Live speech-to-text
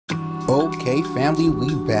Okay, family,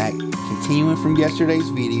 we back. Continuing from yesterday's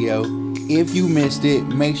video. If you missed it,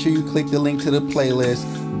 make sure you click the link to the playlist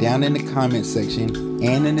down in the comment section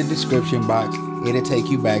and in the description box. It'll take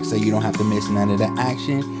you back so you don't have to miss none of the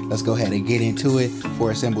action. Let's go ahead and get into it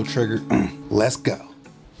for a simple trigger. Let's go.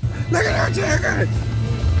 Look at our trigger.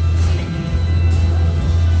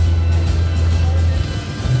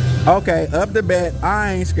 Okay, up the bet.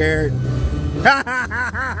 I ain't scared.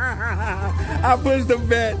 I pushed the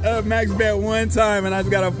bet up max bet one time and I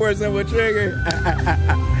just got a 4 symbol trigger.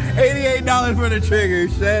 $88 for the trigger.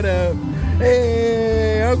 Shut up.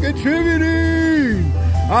 Hey, I'm contributing.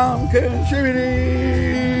 I'm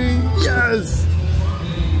contributing. Yes.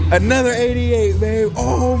 Another 88, babe.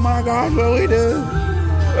 Oh my gosh, what we do?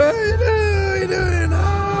 What we doing?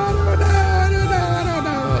 I don't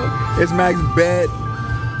know. It's max bet.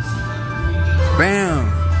 Bam.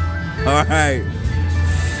 All right.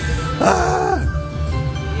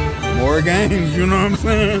 More games, you know what I'm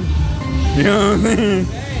saying? You know what I'm saying?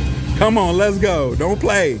 Come on, let's go. Don't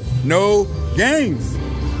play. No games.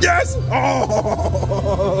 Yes.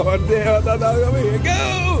 Oh, damn. I thought that was over here.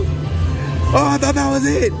 Go. Oh, I thought that was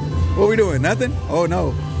it. What are we doing? Nothing? Oh,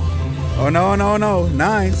 no. Oh, no, no, no.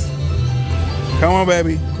 Nice. Come on,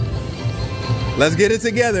 baby. Let's get it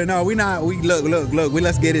together. No, we not. We look.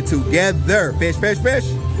 Let's get it together. Fish.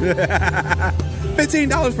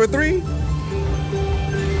 $15 for 3.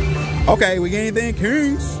 Okay, we get anything?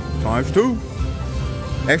 Kings times 2.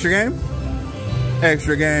 Extra game.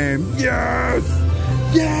 Extra game. Yes.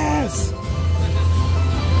 Yes.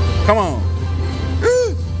 Come on.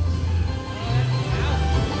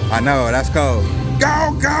 I know, that's cold.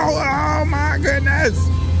 Go. Oh my goodness.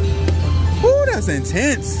 Ooh, that's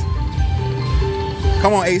intense.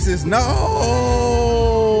 Come on, aces. No.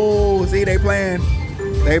 See, they playing.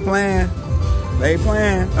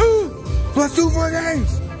 Ooh, +2 for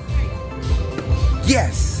games.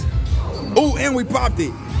 Yes. Oh, and we popped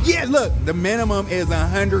it. Yeah, look, the minimum is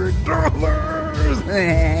 $100.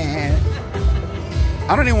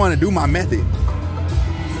 I don't even want to do my method.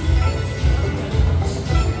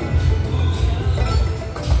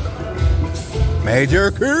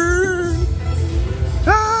 Major key.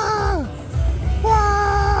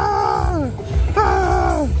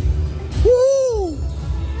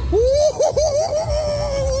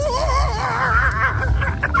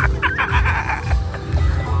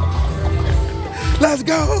 Let's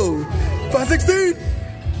go! 516!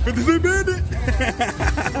 53 bandit!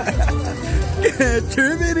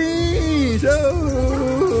 Contributing!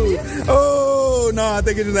 Oh, no, I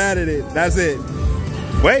think it just added it. That's it.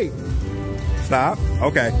 Wait. Stop.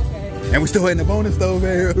 Okay. And we're still hitting the bonus though,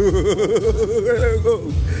 man.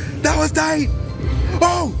 That was tight!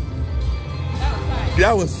 Oh!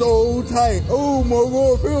 That was so tight. Oh my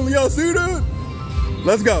God, family, y'all see that?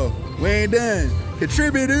 Let's go. We ain't done.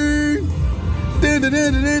 Contributing!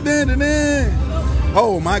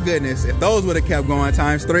 Oh my goodness, if those would have kept going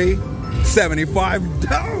times 3, $75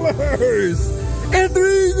 and 3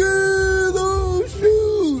 years. Oh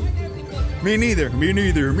shoot. Me neither.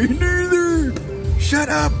 Shut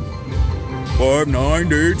up.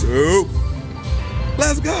 592.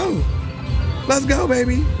 Let's go,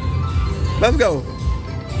 baby. Let's go.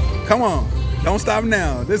 Come on, don't stop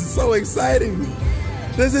now. This is so exciting.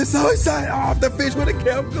 Oh, if the fish would have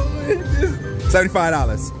kept going.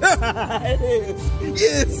 $75. It is.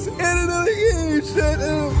 Yes. And another year. Shut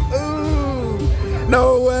up. Oh.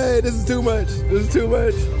 No way. This is too much.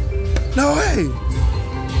 No way.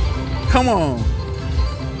 Come on.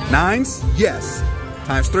 9s? Yes.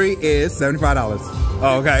 Times 3 is $75.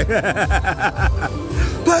 Oh, okay.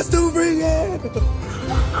 +2 free game.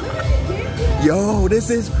 Yo, this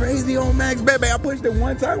is crazy on max bet. I pushed it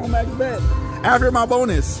one time on max bet after my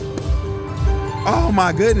bonus. Oh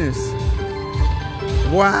my goodness.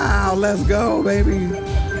 Wow, let's go, baby.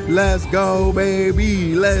 Let's go.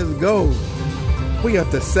 We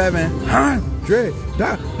up to 700.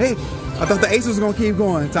 Hey, I thought the ace was gonna keep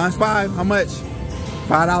going. Times 5, how much?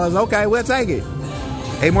 $5, okay, we'll take it.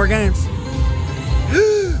 8 more games.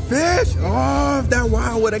 Fish, oh, if that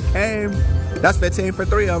wild would've came. That's 15 for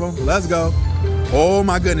 3 of them, let's go. Oh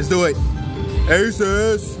my goodness, do it.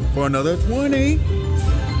 Aces for another 20.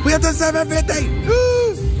 We up to 750.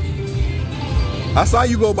 I saw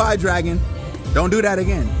you go by, Dragon. Don't do that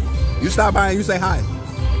again. You stop by and you say hi.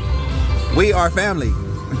 We are family.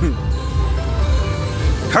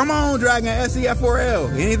 Come on, Dragon.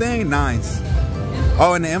 SCF4L. Anything? 9s.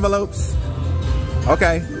 Oh, and the envelopes?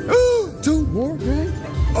 Okay. Ooh, 2 more, Dragon.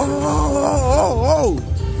 Oh.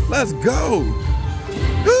 Let's go.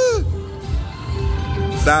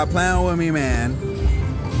 Stop playing with me, man.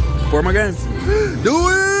 4 more games. Do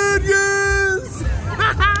it, yeah.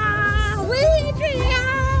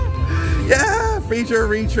 feature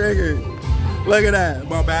re-triggered. Look at that.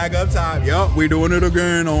 My bag up top. Yup, we doing it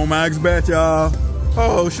again on Max Bet, y'all.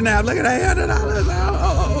 Oh, snap. Look at that. $100.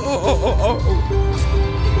 Oh.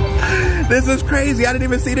 This is crazy. I didn't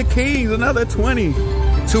even see the Kings. Another 20.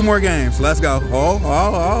 2 more games. Let's go.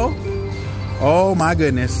 Oh, my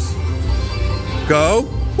goodness. Go.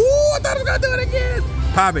 Ooh, I thought I was going to do it again.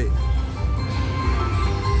 Pop it.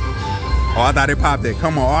 Oh, I thought it popped it.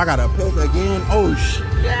 Come on. Oh, I got to pick again. Oh, shit.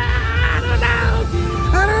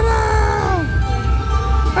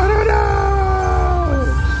 I don't know.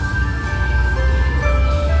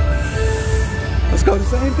 Let's go the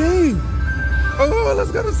same thing. Oh,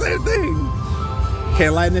 let's go the same thing.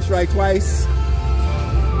 Can't lightning strike twice.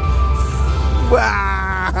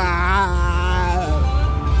 Wow.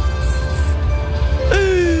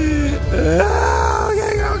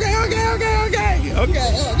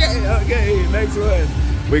 Okay. Next one.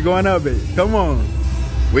 We're going up it. Come on.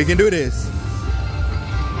 We can do this.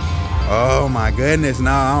 Oh my goodness.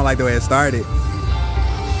 No, I don't like the way it started.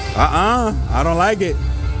 I don't like it.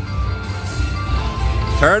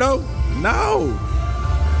 Turtle? No.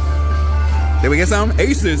 Did we get some?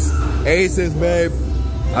 Aces. Aces, babe.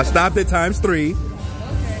 I stopped at ×3.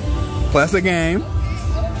 Plus a game.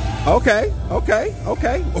 Okay.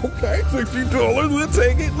 $60. We'll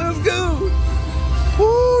take it. Let's go.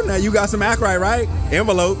 Ooh, now you got some Ackright, right?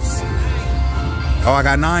 Envelopes. Oh, I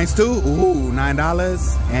got 9s too. Ooh,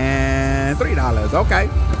 $9 and $3. Okay.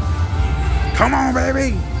 Come on,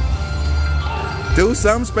 baby. Do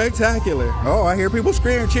something spectacular. Oh, I hear people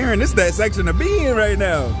screaming, cheering. This is that section to be in right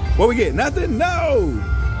now. What we get? Nothing? No.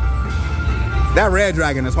 That red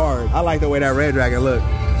dragon is hard. I like the way that red dragon look.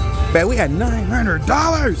 Man, we had $900.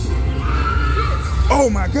 Oh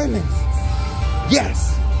my goodness. Yes.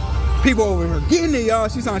 People over here getting it, y'all.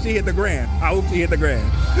 She hit the grand. I hope she hit the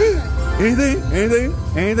grand. Anything?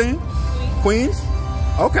 Queens?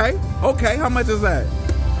 Okay. How much is that?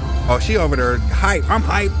 Oh, she over there hype. I'm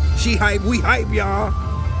hype. She hype. We hype, y'all.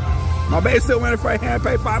 My baby still winning for a hand.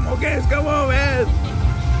 Pay 5 more games. Come on, man.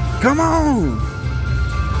 Come on.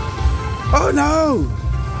 Oh, no.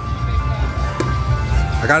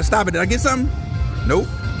 I gotta stop it. Did I get something? Nope.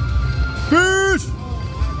 Fish.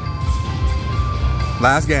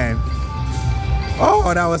 Last game.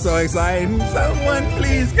 Oh, that was so exciting. Someone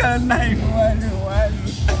please call 911.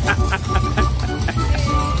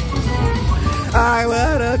 I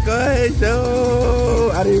want a good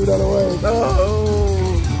show. I didn't even know the words.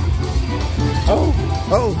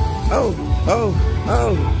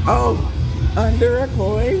 Oh. Under a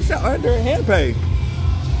coin, under a hand pay.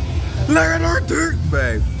 Look at her dirt,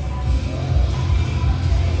 babe.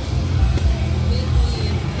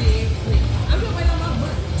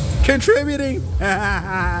 Contributing.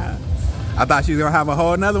 I thought she was gonna have a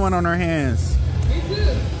whole another one on her hands. Me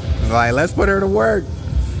too. Like, let's put her to work.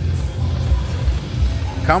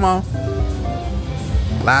 Come on.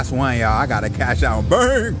 Last one, y'all. I gotta cash out.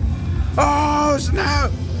 Burn. Oh,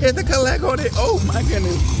 snap. Hit the collect on it. Oh, my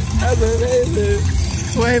goodness. That's amazing.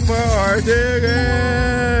 Wait for our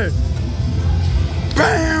ticket.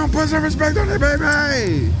 Bam. Put some respect on it,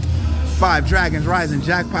 baby. 5 Dragons Rising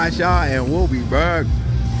jackpot, y'all, and we'll be back.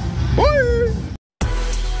 Boy.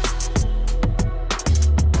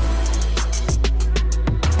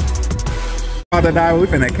 About to die, we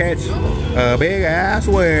finna catch a big ass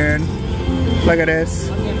win. Look at this.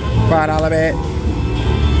 $5 bet.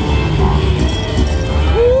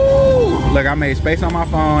 Woo. Look, I made space on my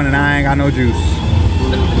phone and I ain't got no juice.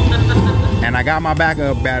 And I got my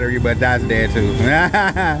backup battery, but that's dead too.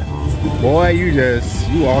 Boy, you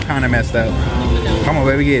all kind of messed up. Come on,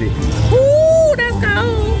 baby, get it. Woo, let's go.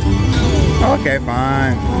 Okay,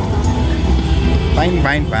 fine.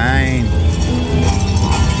 Fine.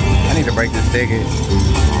 I need to break this ticket.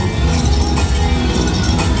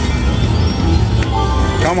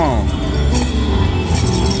 Come on.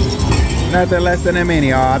 Nothing less than a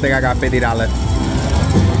mini. Oh, I think I got $50.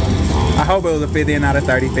 I hope it was a 50 and not a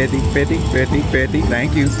 30. 50.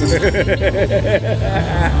 Thank you.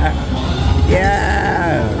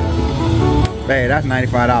 Yeah. Hey, that's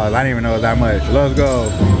 $95. I didn't even know it was that much. Let's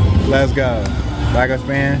go. Back up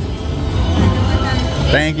spin.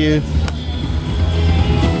 Thank you.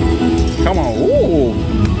 Come on. Ooh.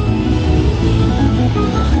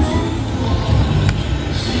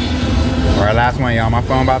 All right, last one, y'all. My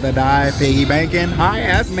phone about to die. Piggy banking. High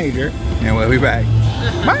ass major. And we'll be back.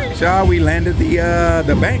 Make sure we landed the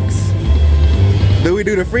banks. Do we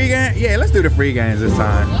do the free game? Yeah, let's do the free games this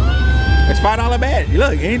time. It's $5 bet.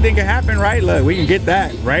 Look, anything can happen, right? Look, we can get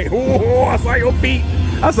that, right? Oh, I saw your feet.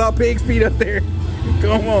 I saw Pig's feet up there.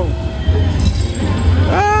 Come on.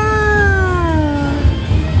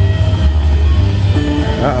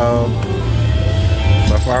 Uh-oh.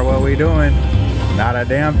 So far, what we doing? Not a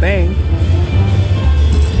damn thing.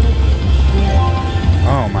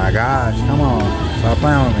 Oh my gosh, come on. Stop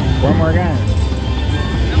playing with me. One more game.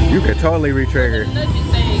 You could totally re-trigger.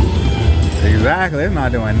 Exactly, it's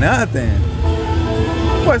not doing nothing.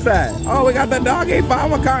 What's that? Oh, we got the doggy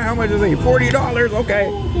 5 a kind. How much is it? $40.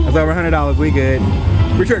 Okay. That's over $100. We good.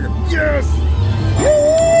 Re-trigger. Yes!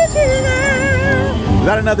 Is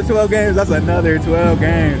that another 12 games? That's another 12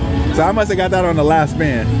 games. So I must have got that on the last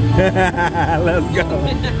spin. Let's go.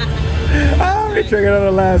 Oh, we triggered on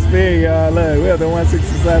the last spin, y'all. Look, we have the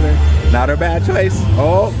 167. Not a bad choice.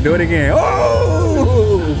 Oh, do it again.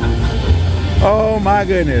 Oh! Oh my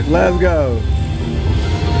goodness. Let's go.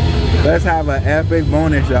 Let's have an epic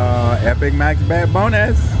bonus, y'all. Epic max bet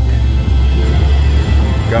bonus.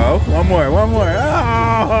 Go. One more. One more.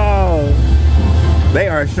 Oh! They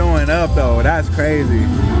are showing up though. That's crazy.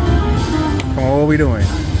 Come on, what are we doing?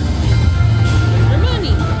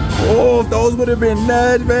 Money. Oh, if those would have been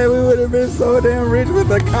nuts, man, we would have been so damn rich with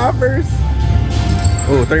the coppers.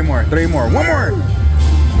 Oh, 3 more. 3 more. 1 more.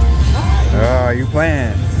 Oh, you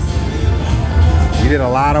playing? You did a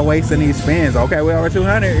lot of wasting these spins. Okay, we over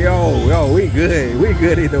 200. Yo, we good. We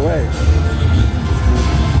good either way.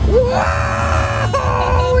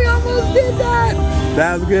 Whoa, we almost did that.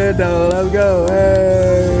 That's good though. Let's go.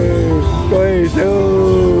 Hey, go ahead,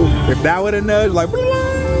 show. If that would have nudged, like,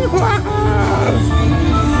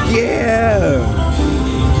 yeah.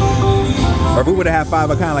 Or if we would have had 5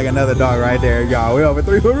 a kind, like another dog right there, y'all. We over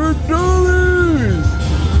 $300.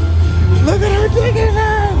 Look at her taking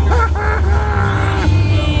that.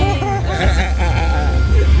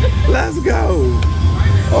 Let's go.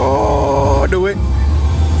 Oh, do it.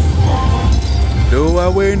 Do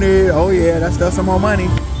what we need. Oh yeah, that's still some more money.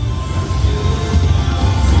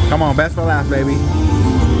 Come on, best for last, baby.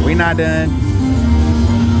 We not done.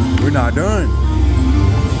 We're not done.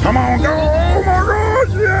 Come on, go. Oh my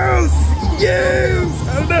gosh, yes. Yes,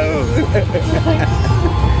 I know.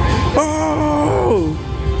 Oh.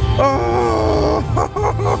 Oh.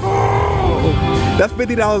 That's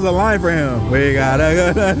 $50 a line for him. We got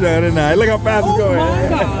a question tonight. Look how fast it's going. My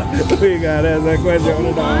God. We got a question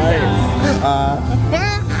tonight.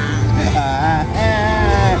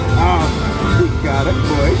 We got a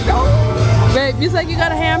question. Babe, you said you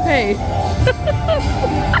got a hand pay.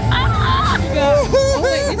 Oh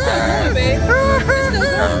wait, it's still going, babe.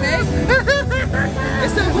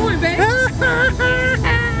 It's still going, babe. It's still going, babe.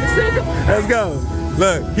 Let's go.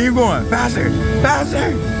 Look, keep going. Faster,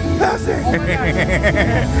 faster, faster. Oh my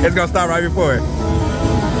God. It's gonna stop right before it.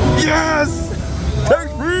 Yes!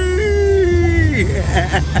 Tax free!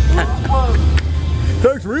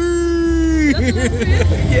 Tax free!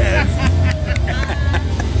 Yes!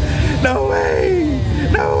 No way!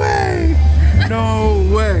 No way! No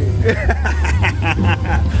way!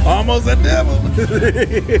 Almost a devil.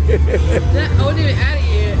 That wasn't even out of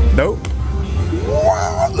yet. Nope.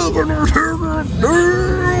 Wow, look at this hair. Yo,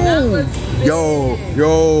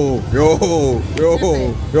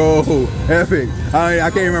 epic. I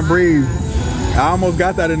can't even breathe. I almost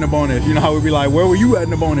got that in the bonus. You know how we be like, where were you at in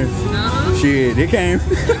the bonus? Shit, it came.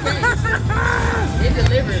 It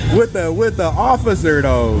delivered. with the officer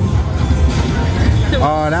though.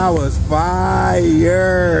 Oh, that was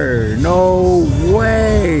fire. No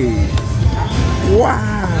way.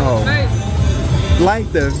 Wow. Nice.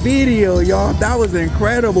 Like the video, y'all. That was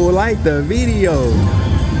incredible. Like the video.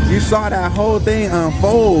 You saw that whole thing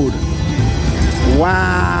unfold.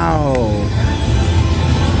 Wow.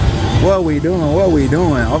 What we doing? What we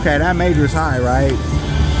doing? Okay, that major's high, right?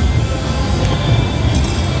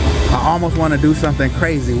 I almost want to do something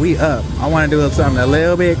crazy. We up. I want to do something a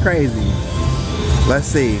little bit crazy. Let's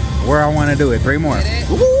see where I want to do it. 3 more.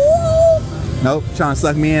 Nope. Trying to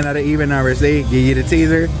suck me in at an even number. See? Give you the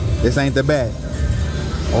teaser. This ain't the bet.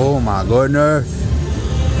 Oh my goodness.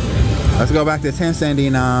 Let's go back to 10 cent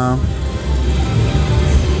denom.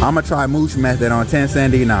 I'm gonna try mooch method on 10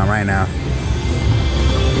 cent denom right now.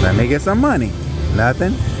 Let me get some money.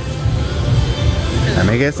 Nothing. Let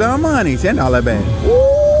me get some money. $10 bet.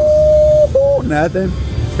 Woo! Nothing.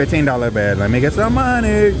 $15 bet. Let me get some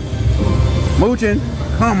money. Mooching.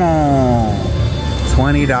 Come on.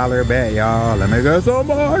 $20 bet, y'all. Let me get some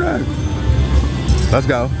money. Let's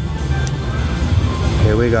go.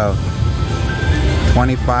 Here we go.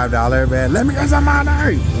 $25 bet. Let me get some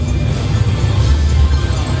money.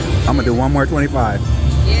 I'm gonna do one more 25.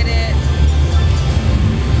 Get it.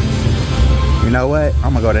 You know what?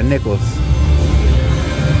 I'm gonna go to nickels.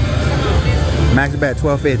 Max bet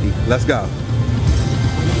 $12.50. Let's go.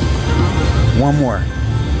 One more.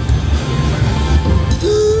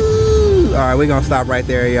 Ooh. All right, we're gonna stop right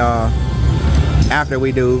there, y'all. After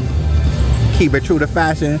we do, keep it true to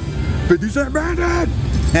fashion. 50 Cent Bandit.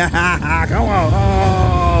 Come on.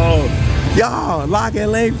 Oh, y'all, lock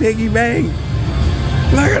and link, piggy bank.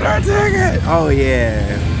 Look at our ticket. Oh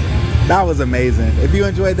yeah, that was amazing. If you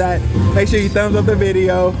enjoyed that, make sure you thumbs up the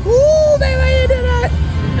video. Woo, baby, you did it.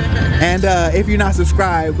 And if you're not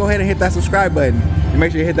subscribed, go ahead and hit that subscribe button. And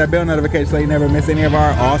make sure you hit that bell notification so you never miss any of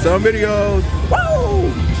our awesome videos.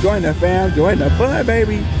 Woo! Join the fam, join the fun,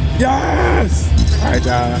 baby. Yes! All right,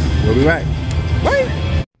 y'all. We'll be back. Wait.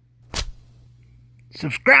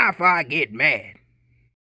 Subscribe before I get mad.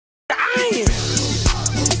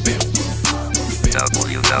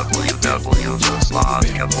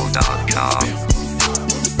 www.slothkabble.com